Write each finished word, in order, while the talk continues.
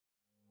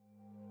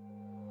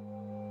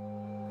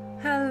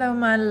Hello,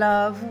 my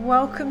love.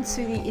 Welcome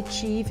to the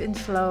Achieve and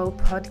Flow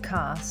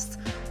podcast.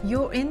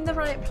 You're in the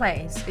right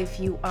place if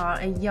you are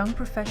a young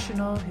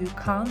professional who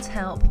can't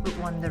help but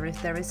wonder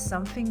if there is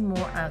something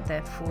more out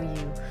there for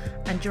you,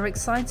 and you're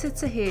excited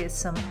to hear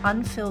some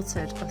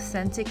unfiltered,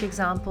 authentic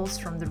examples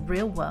from the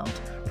real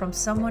world from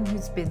someone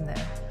who's been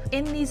there.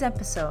 In these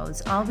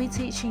episodes, I'll be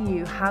teaching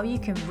you how you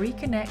can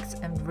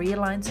reconnect and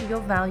realign to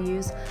your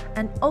values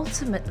and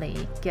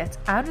ultimately get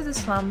out of the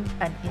slump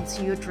and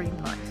into your dream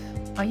life.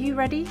 Are you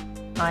ready?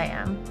 I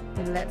am.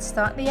 Let's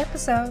start the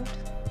episode.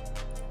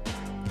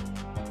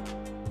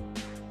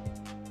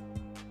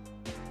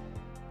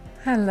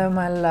 Hello,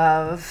 my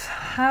love.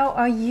 How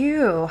are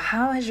you?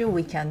 How has your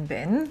weekend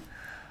been?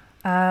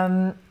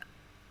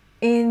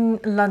 In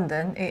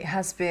London, it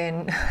has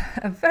been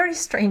a very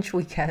strange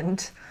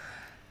weekend.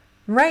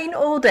 Rain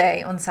all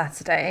day on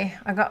Saturday.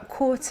 I got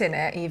caught in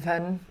it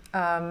even.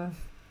 And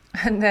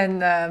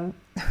then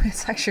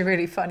it's actually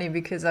really funny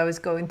because I was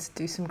going to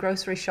do some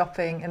grocery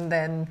shopping, and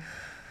then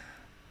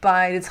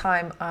by the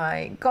time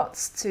I got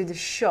to the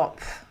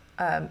shop,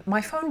 my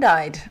phone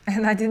died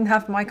and I didn't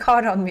have my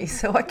card on me,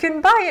 so I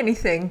couldn't buy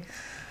anything.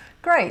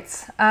 Great.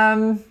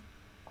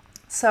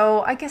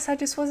 So I guess I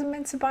just wasn't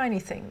meant to buy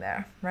anything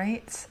there,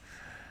 right?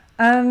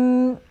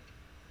 Today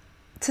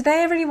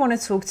I really want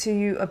to talk to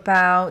you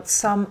about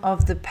some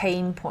of the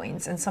pain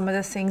points and some of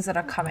the things that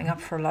are coming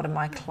up for a lot of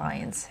my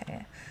clients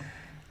here.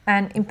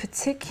 And in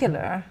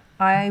particular,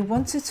 I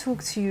want to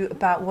talk to you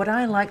about what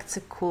I like to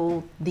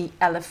call the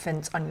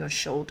elephant on your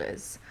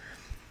shoulders.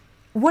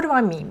 What do I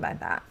mean by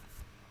that?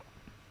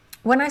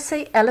 When I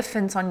say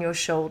elephant on your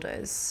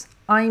shoulders,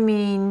 I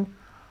mean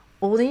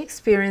all the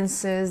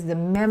experiences, the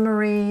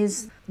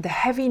memories, the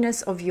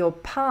heaviness of your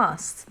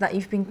past that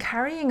you've been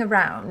carrying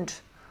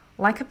around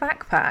like a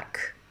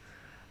backpack.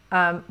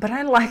 But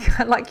I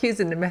like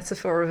using the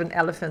metaphor of an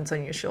elephant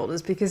on your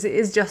shoulders because it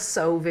is just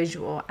so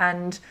visual.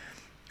 And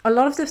a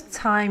lot of the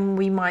time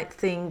we might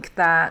think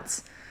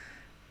that,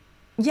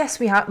 yes,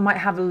 we might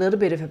have a little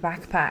bit of a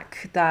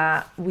backpack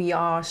that we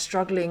are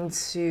struggling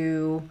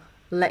to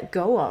let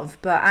go of,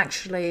 but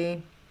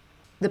actually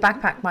the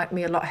backpack might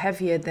be a lot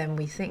heavier than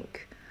we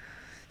think.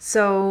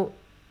 So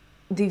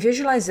the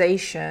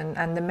visualization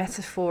and the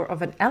metaphor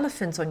of an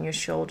elephant on your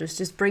shoulders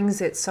just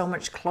brings it so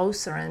much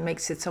closer and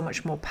makes it so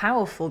much more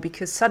powerful,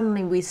 because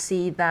suddenly we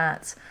see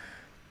that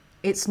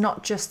it's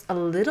not just a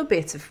little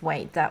bit of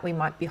weight that we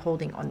might be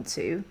holding on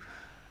to.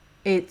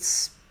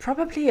 It's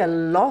probably a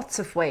lot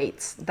of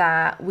weight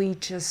that we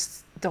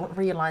just don't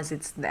realize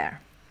it's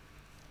there.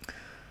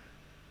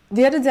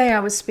 The other day I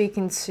was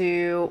speaking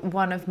to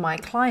one of my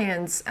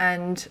clients,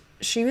 and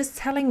she was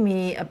telling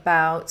me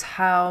about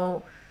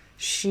how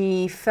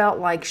she felt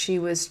like she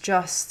was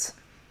just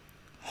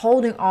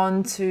holding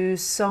on to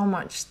so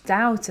much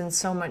doubt and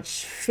so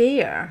much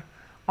fear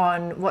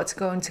on what's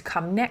going to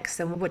come next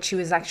and what she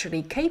was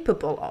actually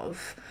capable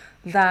of,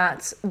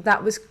 that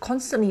was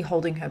constantly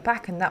holding her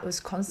back, and that was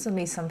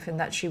constantly something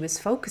that she was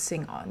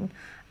focusing on.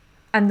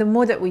 And the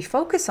more that we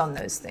focus on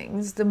those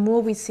things, the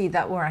more we see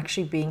that we're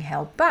actually being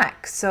held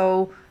back.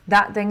 So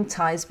that then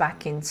ties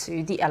back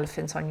into the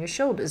elephant on your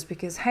shoulders,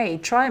 because hey,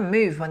 try and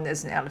move when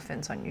there's an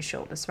elephant on your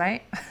shoulders,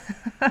 right?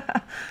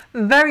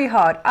 Very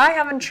hard. I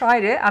haven't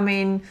tried it. I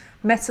mean,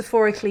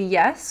 metaphorically,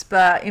 yes,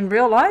 but in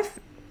real life,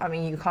 I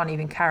mean, you can't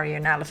even carry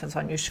an elephant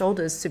on your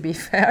shoulders, to be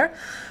fair.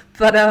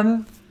 But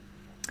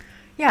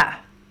yeah,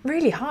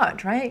 really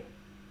hard, right?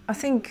 I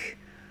think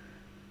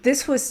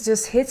this was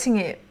just hitting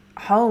it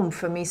home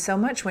for me so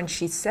much when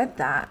she said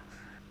that.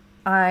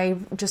 I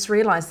just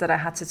realized that I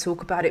had to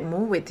talk about it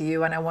more with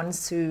you, and I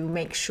wanted to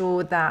make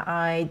sure that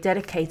I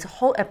dedicate a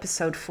whole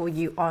episode for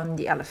you on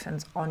the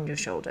elephant on your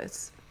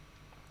shoulders.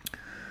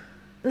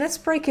 Let's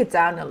break it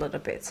down a little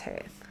bit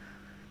here.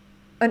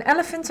 An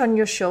elephant on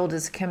your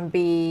shoulders can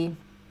be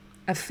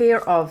a fear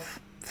of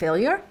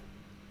failure,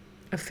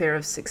 a fear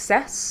of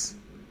success,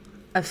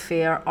 a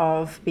fear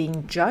of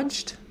being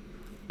judged,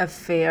 a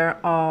fear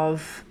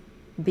of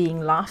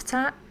being laughed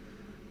at,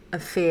 a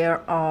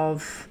fear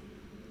of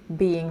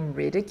being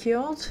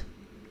ridiculed,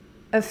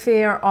 a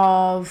fear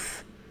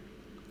of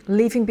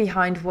leaving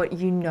behind what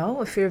you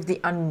know, a fear of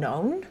the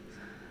unknown,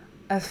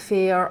 a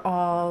fear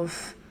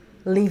of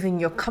leaving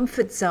your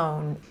comfort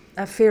zone,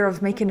 a fear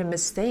of making a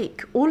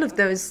mistake. All of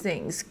those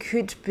things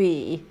could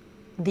be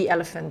the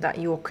elephant that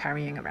you're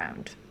carrying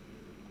around.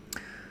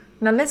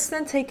 Now let's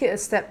then take it a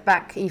step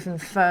back even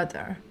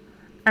further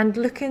and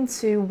look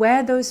into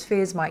where those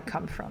fears might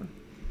come from.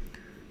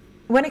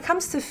 When it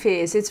comes to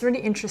fears, it's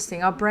really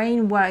interesting. Our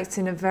brain works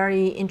in a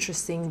very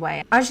interesting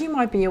way. As you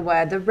might be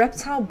aware, the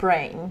reptile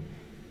brain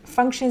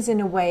functions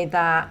in a way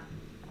that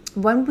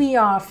when we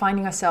are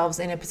finding ourselves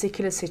in a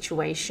particular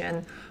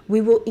situation, we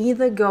will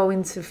either go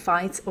into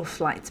fight or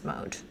flight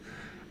mode.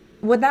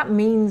 What that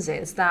means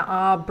is that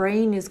our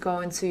brain is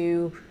going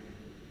to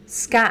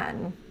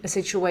scan a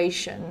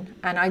situation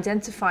and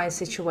identify a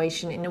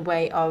situation in a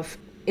way of,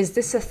 is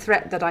this a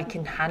threat that I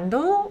can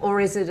handle, or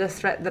is it a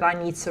threat that I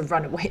need to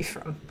run away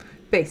from,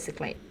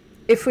 basically,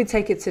 if we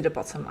take it to the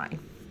bottom line.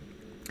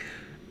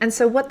 And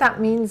so what that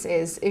means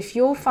is if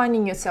you're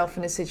finding yourself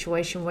in a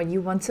situation where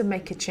you want to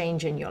make a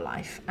change in your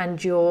life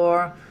and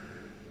you're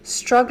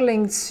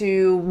struggling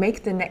to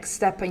make the next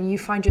step and you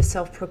find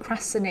yourself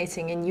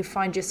procrastinating and you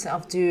find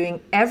yourself doing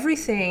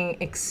everything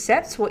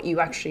except what you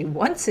actually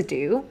want to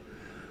do,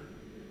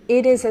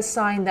 it is a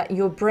sign that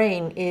your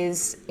brain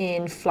is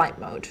in flight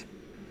mode.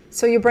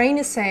 So your brain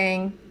is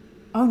saying,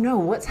 oh no,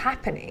 what's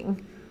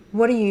happening?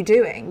 What are you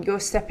doing?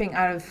 You're stepping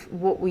out of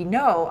what we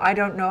know. I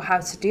don't know how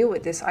to deal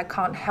with this. I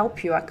can't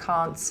help you. I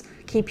can't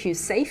keep you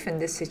safe in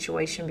this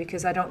situation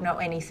because I don't know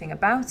anything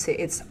about it.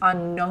 It's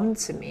unknown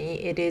to me.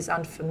 It is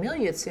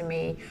unfamiliar to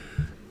me.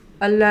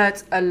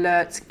 Alert,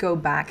 alert, go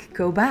back,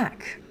 go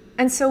back.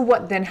 And so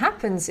what then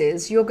happens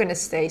is you're going to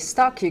stay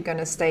stuck. You're going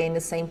to stay in the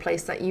same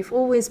place that you've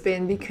always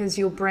been because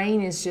your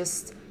brain is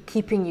just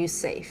keeping you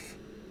safe.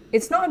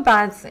 It's not a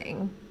bad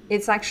thing.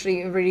 It's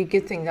actually a really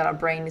good thing that our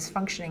brain is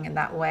functioning in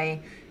that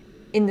way,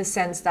 in the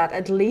sense that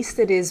at least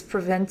it is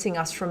preventing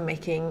us from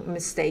making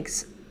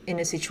mistakes in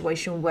a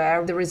situation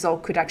where the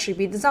result could actually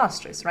be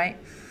disastrous, right?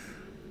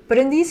 But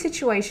in these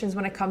situations,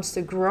 when it comes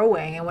to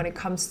growing and when it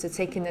comes to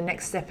taking the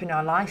next step in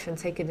our life and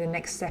taking the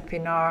next step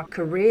in our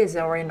careers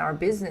or in our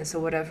business or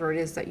whatever it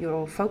is that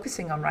you're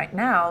focusing on right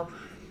now,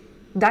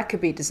 that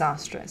could be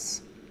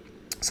disastrous.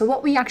 So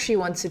what we actually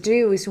want to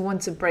do is we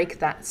want to break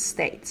that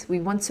state. We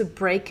want to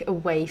break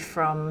away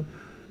from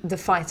the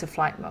fight or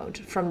flight mode,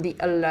 from the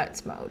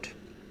alert mode.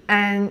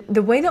 And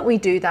the way that we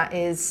do that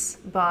is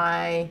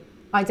by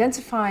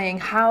identifying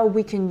how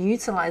we can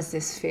utilize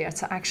this fear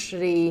to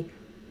actually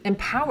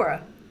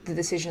empower the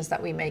decisions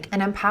that we make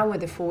and empower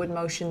the forward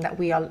motion that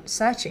we are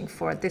searching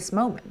for at this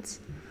moment.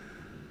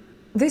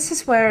 This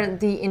is where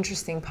the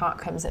interesting part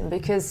comes in,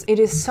 because it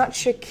is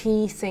such a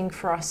key thing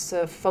for us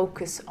to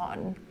focus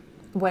on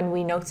when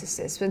we notice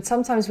this, but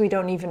sometimes we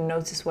don't even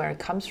notice where it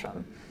comes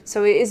from.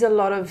 So it is a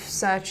lot of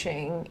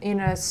searching,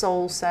 inner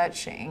soul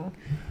searching,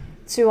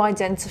 to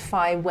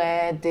identify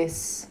where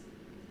this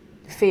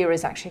fear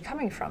is actually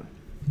coming from.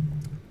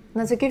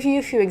 Now, to give you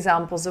a few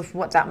examples of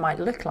what that might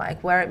look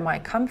like, where it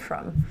might come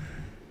from.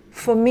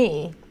 For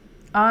me,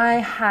 I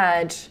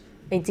had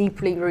a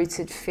deeply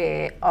rooted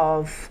fear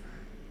of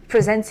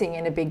presenting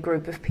in a big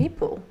group of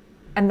people.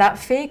 And that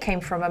fear came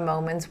from a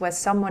moment where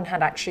someone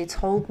had actually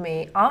told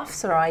me,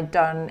 after I'd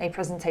done a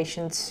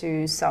presentation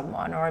to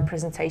someone or a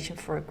presentation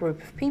for a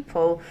group of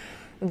people,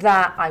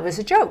 that I was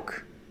a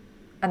joke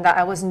and that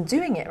I wasn't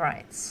doing it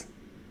right.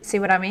 See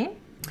what I mean?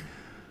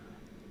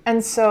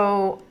 And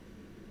so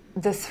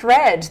the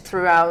thread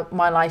throughout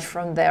my life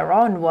from there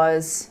on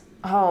was,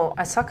 oh,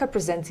 I suck at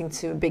presenting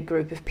to a big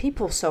group of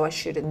people, so I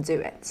shouldn't do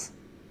it.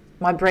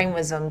 My brain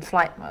was on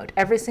flight mode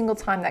every single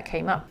time that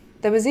came up.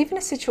 There was even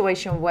a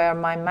situation where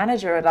my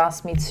manager had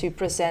asked me to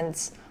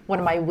present one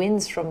of my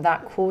wins from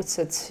that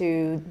quarter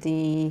to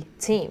the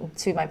team,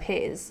 to my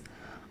peers.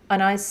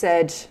 And I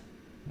said,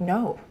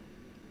 no.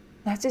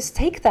 Now just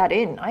take that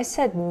in. I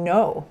said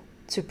no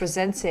to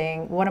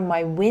presenting one of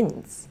my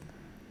wins.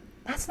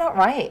 That's not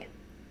right.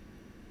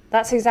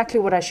 That's exactly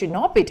what I should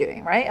not be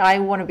doing, right? I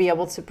want to be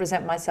able to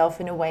present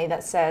myself in a way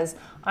that says,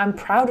 I'm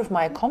proud of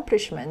my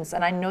accomplishments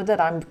and I know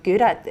that I'm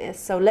good at this.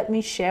 So let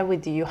me share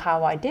with you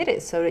how I did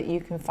it so that you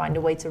can find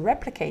a way to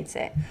replicate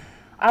it.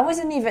 I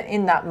wasn't even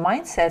in that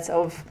mindset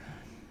of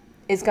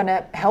it's going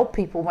to help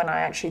people when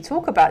I actually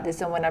talk about this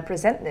and when I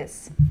present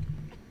this.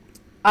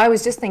 I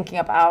was just thinking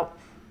about,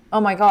 oh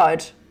my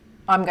God,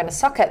 I'm going to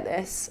suck at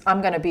this.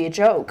 I'm going to be a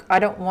joke. I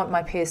don't want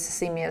my peers to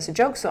see me as a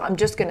joke, so I'm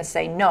just going to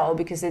say no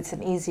because it's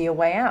an easier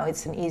way out.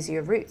 It's an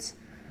easier route.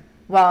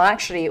 Well,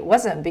 actually, it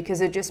wasn't,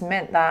 because it just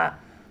meant that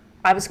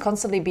I was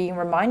constantly being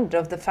reminded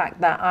of the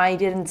fact that I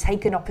didn't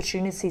take an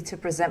opportunity to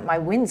present my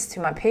wins to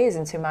my peers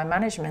and to my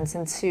management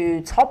and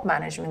to top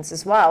managements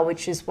as well,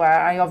 which is where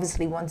I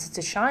obviously wanted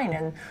to shine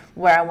and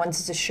where I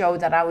wanted to show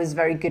that I was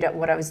very good at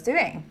what I was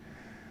doing.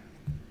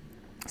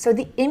 So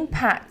the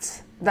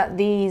impact that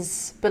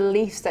these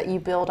beliefs that you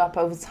build up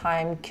over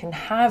time can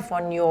have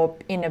on your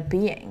inner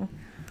being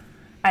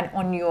and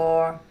on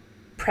your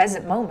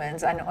present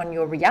moment and on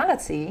your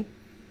reality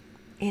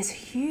is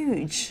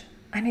huge.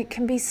 And it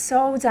can be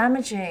so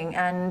damaging,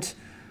 and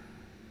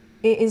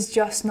it is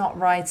just not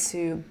right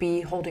to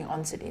be holding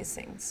on to these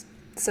things.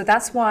 So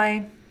that's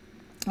why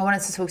I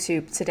wanted to talk to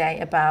you today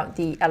about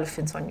the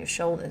elephant on your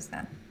shoulders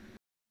then.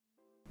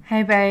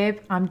 Hey babe,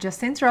 I'm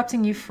just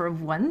interrupting you for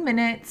 1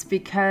 minute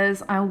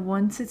because I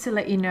wanted to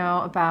let you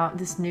know about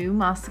this new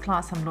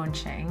masterclass I'm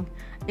launching.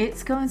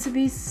 It's going to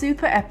be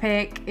super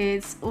epic.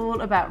 It's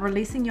all about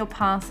releasing your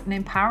past and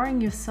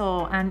empowering your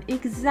soul, and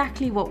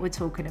exactly what we're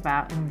talking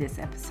about in this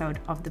episode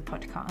of the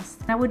podcast.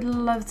 I would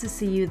love to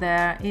see you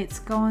there. It's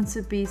going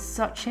to be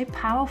such a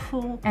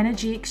powerful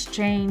energy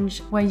exchange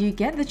where you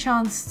get the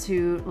chance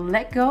to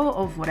let go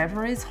of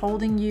whatever is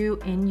holding you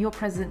in your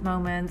present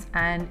moment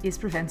and is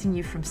preventing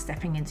you from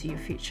stepping into your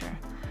future.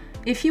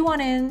 If you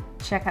want in,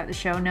 check out the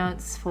show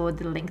notes for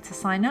the link to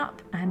sign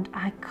up, and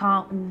I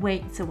can't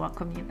wait to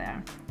welcome you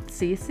there.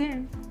 See you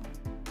soon.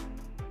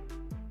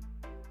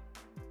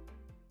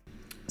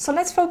 So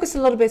let's focus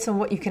a little bit on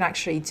what you can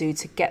actually do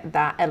to get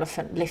that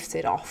elephant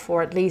lifted off,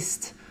 or at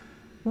least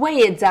weigh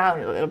it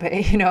down a little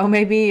bit,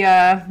 maybe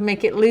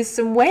make it lose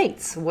some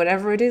weight,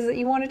 whatever it is that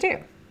you want to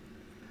do.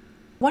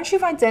 Once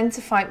you've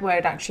identified where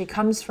it actually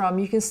comes from,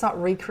 you can start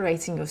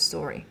recreating your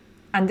story.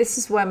 And this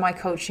is where my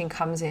coaching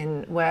comes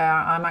in, where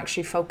I'm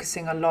actually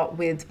focusing a lot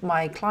with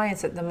my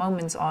clients at the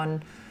moment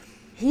on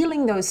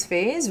healing those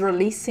fears,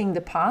 releasing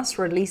the past,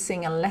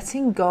 releasing and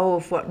letting go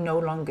of what no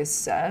longer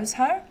serves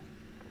her.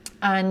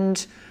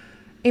 And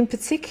in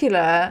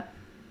particular,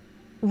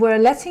 we're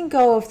letting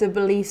go of the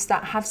beliefs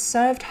that have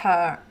served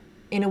her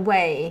in a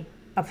way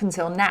up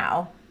until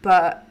now,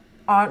 but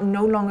are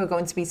no longer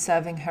going to be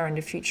serving her in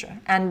the future.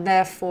 And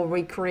therefore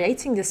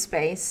recreating the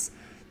space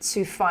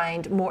to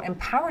find more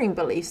empowering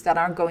beliefs that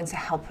are going to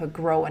help her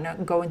grow and are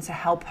going to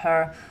help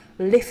her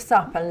lift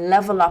up and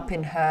level up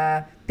in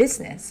her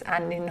business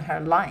and in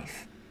her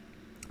life.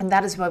 And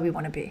that is where we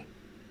want to be.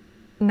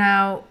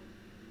 Now,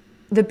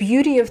 the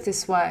beauty of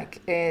this work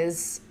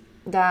is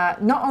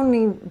that not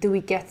only do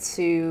we get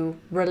to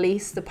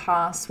release the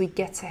past, we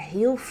get to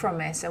heal from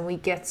it, and we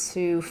get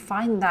to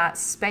find that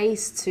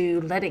space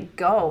to let it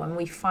go, and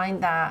we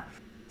find that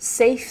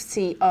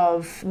safety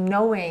of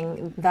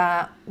knowing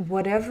that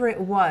whatever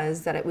it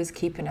was that it was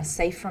keeping us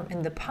safe from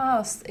in the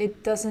past,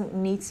 it doesn't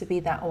need to be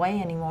that way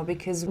anymore,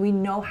 because we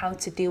know how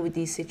to deal with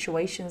these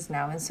situations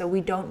now, and so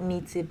we don't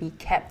need to be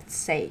kept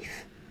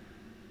safe.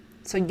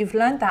 So you've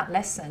learned that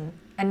lesson,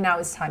 and now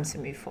it's time to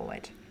move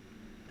forward.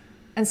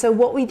 And so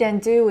what we then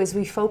do is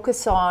we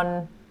focus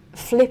on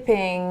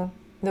flipping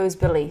those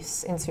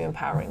beliefs into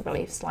empowering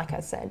beliefs, like I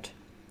said.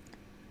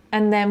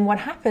 And then what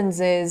happens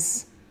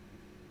is,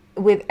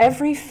 with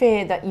every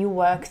fear that you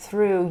work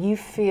through, you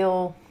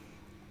feel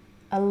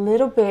a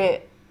little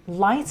bit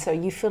lighter,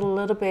 you feel a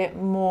little bit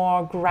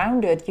more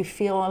grounded, you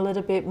feel a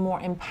little bit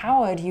more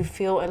empowered, you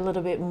feel a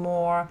little bit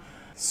more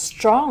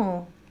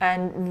strong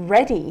and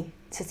ready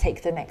to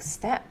take the next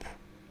step.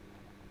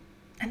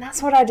 And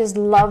that's what I just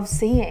love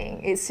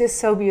seeing. It's just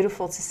so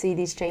beautiful to see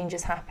these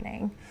changes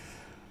happening.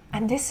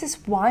 And this is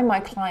why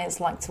my clients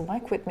like to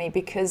work with me,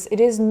 because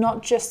it is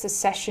not just a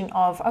session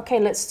of, okay,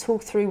 let's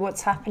talk through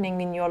what's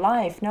happening in your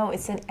life. No,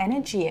 it's an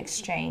energy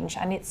exchange,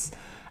 and it's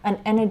an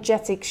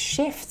energetic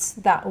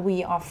shift that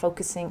we are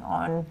focusing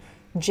on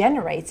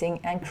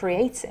generating and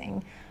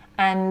creating.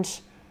 And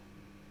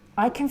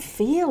I can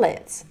feel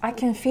it. I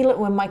can feel it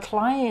when my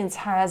client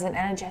has an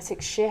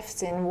energetic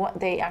shift in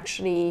what they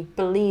actually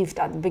believed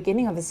at the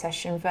beginning of the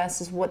session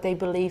versus what they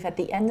believe at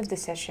the end of the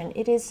session.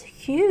 It is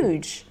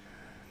huge.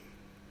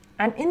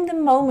 And in the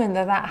moment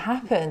that that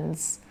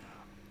happens,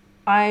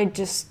 I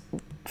just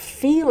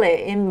feel it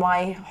in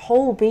my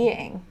whole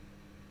being.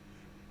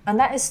 And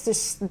that is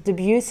just the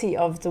beauty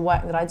of the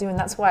work that I do. And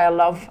that's why I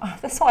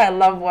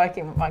love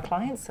working with my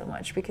clients so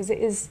much, because it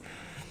is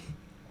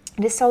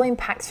so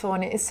impactful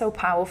and it is so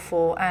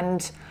powerful.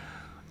 And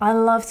I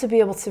love to be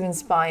able to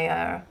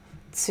inspire,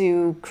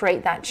 to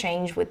create that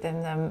change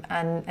within them,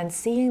 and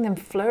seeing them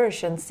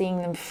flourish and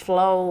seeing them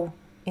flow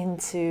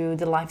into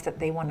the life that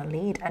they want to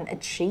lead and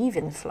achieve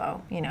in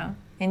flow.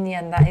 In the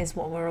end, that is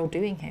what we're all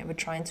doing here. We're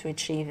trying to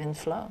achieve in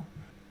flow.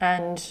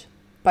 And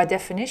by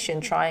definition,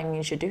 trying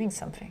means you're doing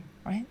something,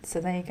 right? So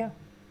there you go.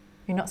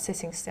 You're not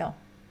sitting still.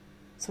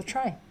 So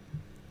try.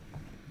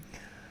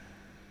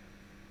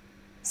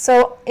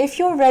 So if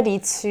you're ready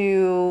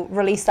to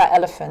release that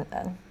elephant,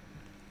 then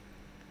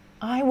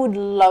I would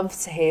love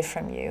to hear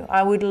from you.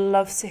 I would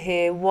love to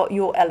hear what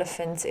your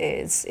elephant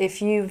is. If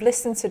you've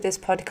listened to this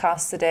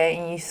podcast today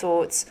and you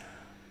thought,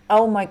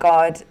 oh my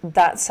God,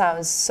 that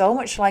sounds so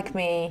much like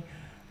me,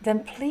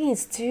 then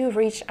please do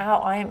reach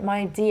out.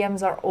 My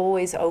DMs are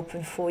always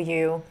open for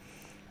you.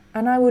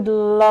 And I would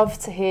love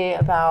to hear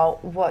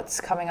about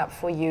what's coming up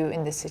for you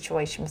in this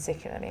situation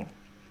particularly.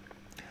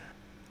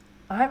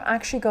 I'm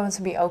actually going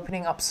to be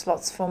opening up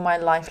slots for my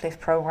Life Lift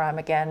program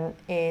again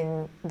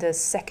in the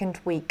second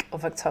week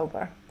of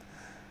October,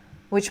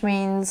 which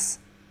means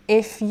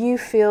if you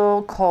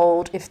feel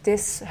called, if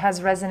this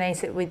has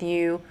resonated with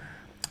you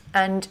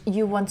and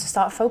you want to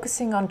start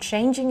focusing on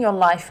changing your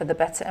life for the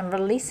better and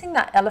releasing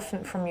that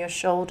elephant from your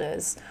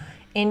shoulders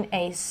in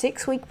a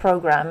 6-week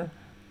program,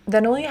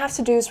 then all you have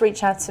to do is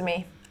reach out to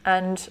me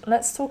and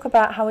let's talk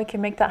about how we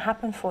can make that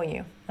happen for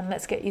you, and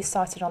let's get you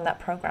started on that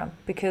program,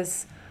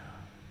 because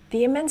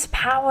the immense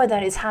power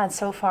that it's had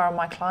so far on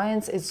my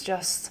clients is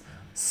just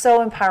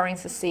so empowering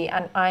to see.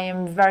 And I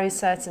am very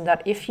certain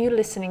that if you're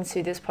listening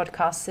to this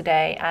podcast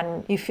today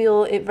and you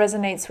feel it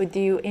resonates with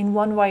you in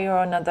one way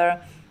or another,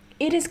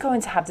 it is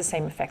going to have the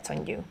same effect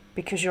on you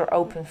because you're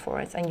open for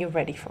it and you're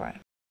ready for it.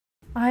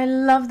 I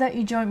love that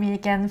you joined me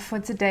again for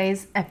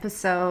today's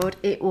episode.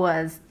 It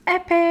was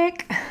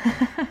epic.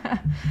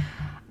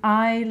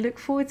 I look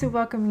forward to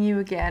welcoming you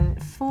again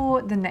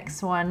for the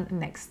next one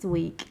next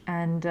week,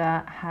 and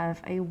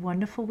have a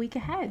wonderful week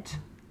ahead.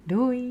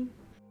 Doei!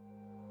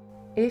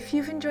 If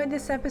you've enjoyed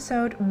this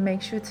episode,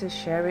 make sure to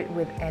share it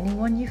with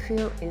anyone you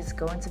feel is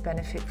going to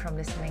benefit from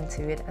listening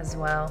to it as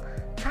well.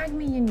 Tag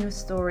me in your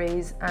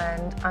stories,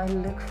 and I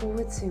look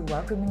forward to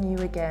welcoming you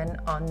again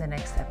on the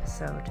next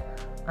episode.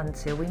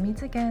 Until we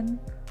meet again,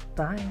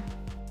 bye.